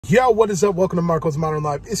Yo, what is up? Welcome to Marco's Modern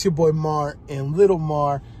Life. It's your boy Mar and Little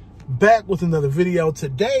Mar back with another video.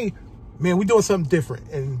 Today, man, we're doing something different.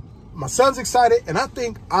 And my son's excited, and I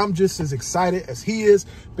think I'm just as excited as he is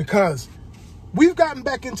because we've gotten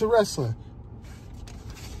back into wrestling.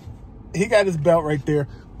 He got his belt right there.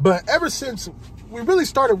 But ever since we really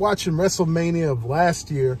started watching WrestleMania of last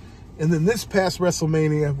year, and then this past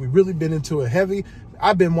WrestleMania, we've really been into it heavy.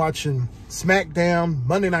 I've been watching SmackDown,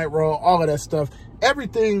 Monday Night Raw, all of that stuff.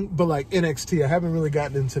 Everything but like NXT. I haven't really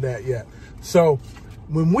gotten into that yet. So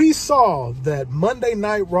when we saw that Monday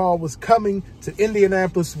Night Raw was coming to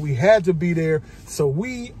Indianapolis, we had to be there. So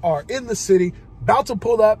we are in the city, about to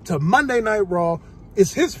pull up to Monday Night Raw.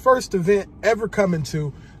 It's his first event ever coming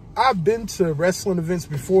to. I've been to wrestling events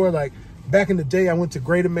before. Like back in the day, I went to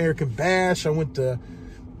Great American Bash. I went to,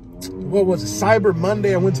 what was it, Cyber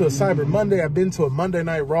Monday. I went to a Cyber Monday. I've been to a Monday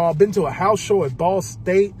Night Raw. I've been to a house show at Ball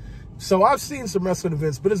State. So I've seen some wrestling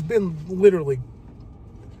events, but it's been literally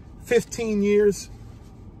 15 years,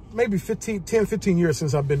 maybe 10, 15 years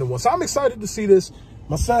since I've been to one. So I'm excited to see this.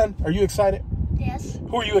 My son, are you excited? Yes.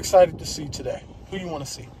 Who are you excited to see today? Who do you want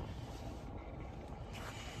to see?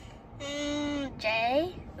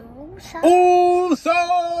 Jay Uso. Uso!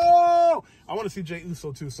 I want to see Jay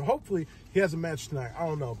Uso too. So hopefully he has a match tonight. I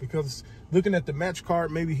don't know, because looking at the match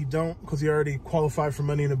card, maybe he don't, because he already qualified for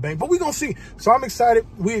Money in the Bank. But we're going to see. So I'm excited.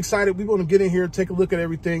 We excited. We're going to get in here, take a look at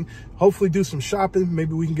everything, hopefully do some shopping.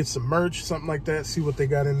 Maybe we can get some merch, something like that, see what they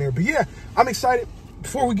got in there. But yeah, I'm excited.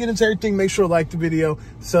 Before we get into everything, make sure to like the video,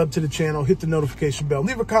 sub to the channel, hit the notification bell,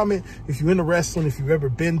 leave a comment if you're into wrestling, if you've ever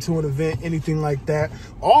been to an event, anything like that.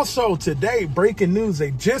 Also today, breaking news, they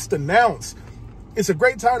just announced it's a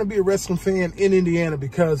great time to be a wrestling fan in Indiana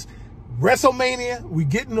because WrestleMania, we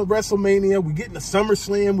getting to WrestleMania, we getting to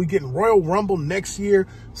SummerSlam, we getting Royal Rumble next year.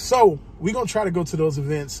 So we're going to try to go to those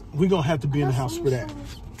events. We're going to have to be in the house for that.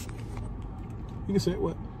 You can say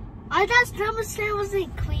what? I thought SummerSlam was in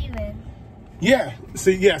Cleveland. Yeah,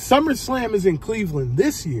 see, yeah, SummerSlam is in Cleveland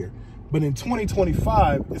this year, but in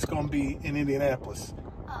 2025, it's going to be in Indianapolis,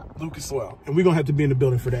 Lucas Oil, and we're going to have to be in the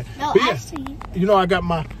building for that. No, but yeah, actually, you know, I got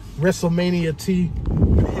my WrestleMania tee,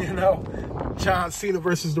 you know, John Cena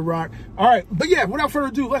versus The Rock. All right, but yeah, without further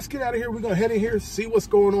ado, let's get out of here. We're going to head in here, see what's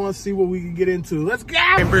going on, see what we can get into. Let's go!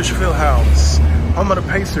 Cambridge Fieldhouse, home of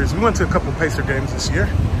the Pacers. We went to a couple Pacer games this year.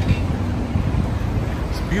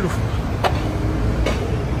 It's beautiful.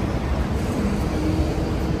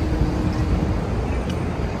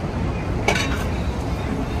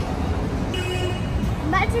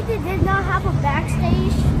 imagine they did not have a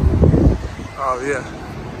backstage. Oh, yeah.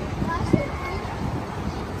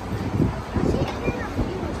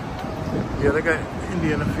 Yeah, they got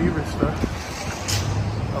Indiana Fever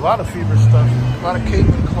stuff. A lot of Fever stuff. A lot of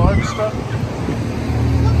Caitlin Clark stuff.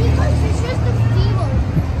 Well, because it's just the fever.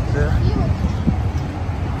 Yeah.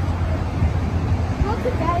 Look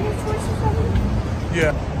at that. It's or something.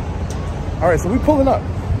 Yeah. All right, so we pulling up.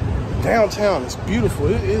 Downtown, it's beautiful.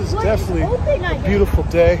 It is definitely a beautiful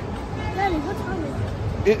day. Daddy, what time is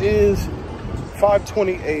it? It is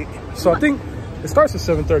 5:28. So I think it starts at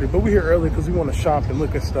 7:30, but we're here early because we want to shop and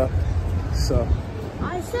look at stuff. So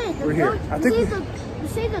I said we're here. I think you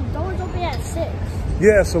say the doors open at 6.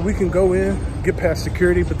 Yeah, so we can go in, get past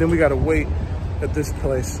security, but then we got to wait at this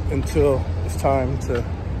place until it's time to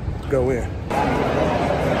go in.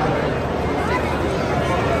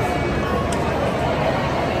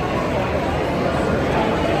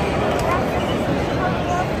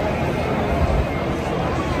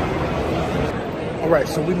 All right,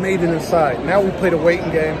 so we made it inside. Now we play the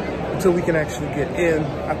waiting game until we can actually get in.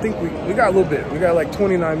 I think we got a little bit. We got like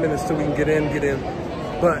 29 minutes till we can get in.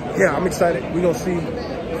 But yeah, I'm excited. We're gonna see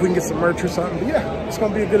if we can get some merch or something. But yeah, it's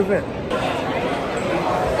gonna be a good event.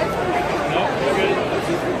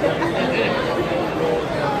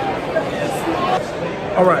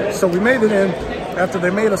 All right, so we made it in after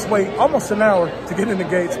they made us wait almost an hour to get in the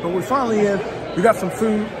gates, but we're finally in. We got some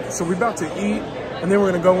food, so we're about to eat. And then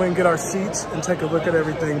we're gonna go in, get our seats, and take a look at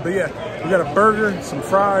everything. But yeah, we got a burger, some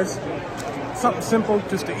fries, something simple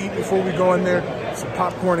just to eat before we go in there, some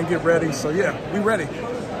popcorn and get ready. So yeah, we ready.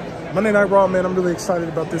 Monday Night Raw, man, I'm really excited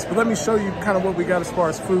about this. But let me show you kind of what we got as far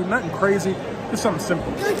as food. Nothing crazy, just something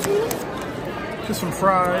simple. Just some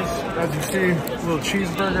fries, as you see, a little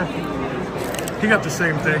cheeseburger. He got the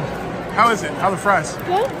same thing. How is it? How are the fries?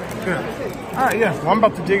 Good. Good. All right, yeah, well, I'm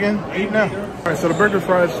about to dig in, eat now. All right, so the burger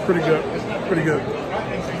fries is pretty good. Pretty good.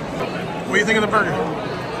 What do you think of the burger?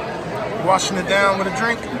 Washing it down with a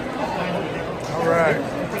drink? All right.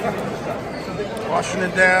 Washing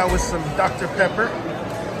it down with some Dr. Pepper.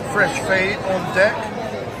 Fresh fade on deck.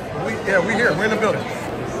 We here. We're in the building.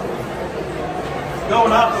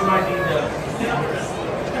 Going up, we might need to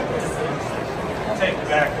take the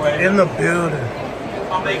back way. In the building.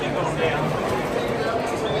 I'll make it go down.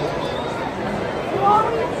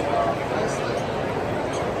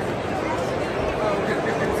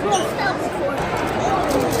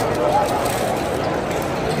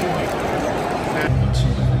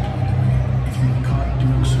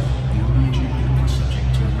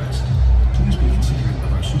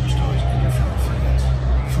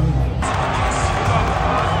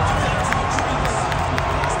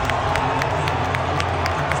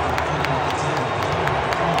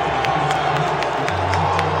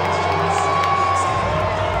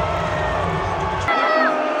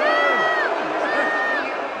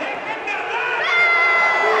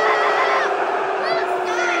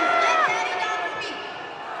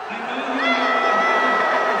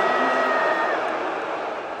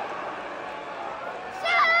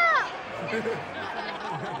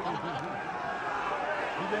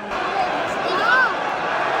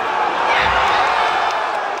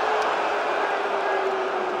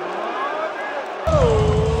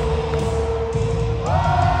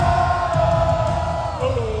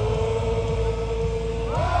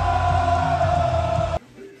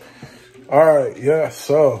 All right, yeah,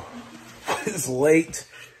 so it's late.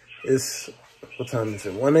 It's, what time is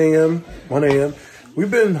it? 1 a.m. 1 a.m. We've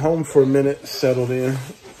been home for a minute, settled in.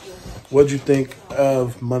 What'd you think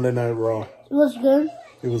of Monday Night Raw? It was good.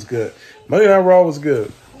 It was good. Monday Night Raw was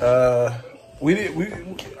good. I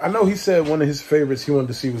know he said one of his favorites he wanted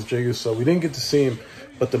to see was Jey Uso. We didn't get to see him,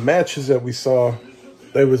 but the matches that we saw,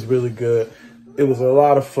 they was really good. It was a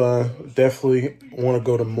lot of fun. Definitely want to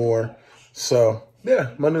go to more. So,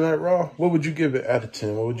 yeah, Monday Night Raw. What would you give it out of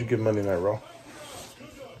 10? What would you give Monday Night Raw?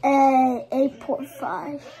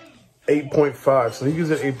 8.5. 8.5. So he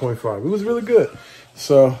gives it 8.5. It was really good.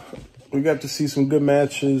 So we got to see some good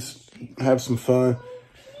matches, have some fun.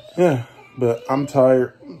 Yeah, but I'm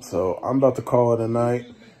tired, so I'm about to call it a night.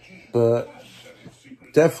 But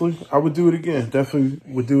definitely, I would do it again. Definitely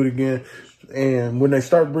would do it again. And when they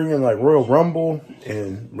start bringing like Royal Rumble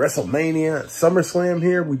and WrestleMania, SummerSlam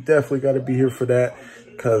here, we definitely got to be here for that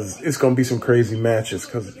because it's going to be some crazy matches.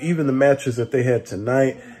 Because even the matches that they had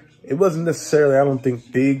tonight, it wasn't necessarily, I don't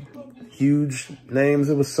think, big, huge names.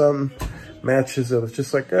 It was some matches that was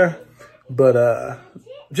just like, But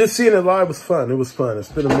just seeing it live was fun. It was fun.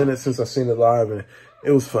 It's been a minute since I've seen it live, and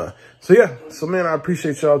it was fun. So, yeah. So, man, I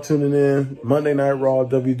appreciate y'all tuning in. Monday Night Raw,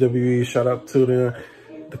 WWE. Shout out to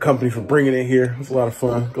the company for bringing it here. It was a lot of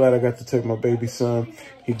fun. Glad I got to take my baby son.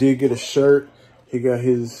 He did get a shirt. He got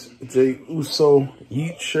his Jey Uso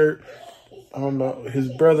Yeet shirt. I don't know. His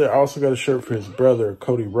brother also got a shirt for his brother,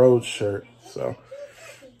 Cody Rhodes shirt. So,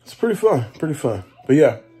 it's pretty fun. Pretty fun. But,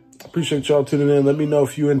 yeah. Appreciate y'all tuning in. Let me know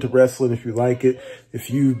if you're into wrestling, if you like it,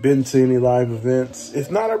 if you've been to any live events. If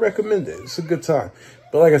not, I recommend it. It's a good time.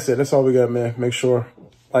 But like I said, that's all we got, man. Make sure,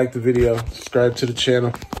 like the video, subscribe to the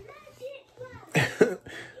channel.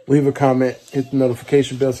 Leave a comment, hit the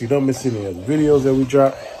notification bell so you don't miss any other videos that we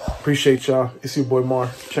drop. Appreciate y'all. It's your boy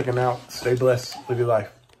Mar checking out. Stay blessed. Live your life.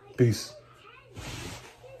 Peace.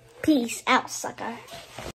 Peace out, sucker.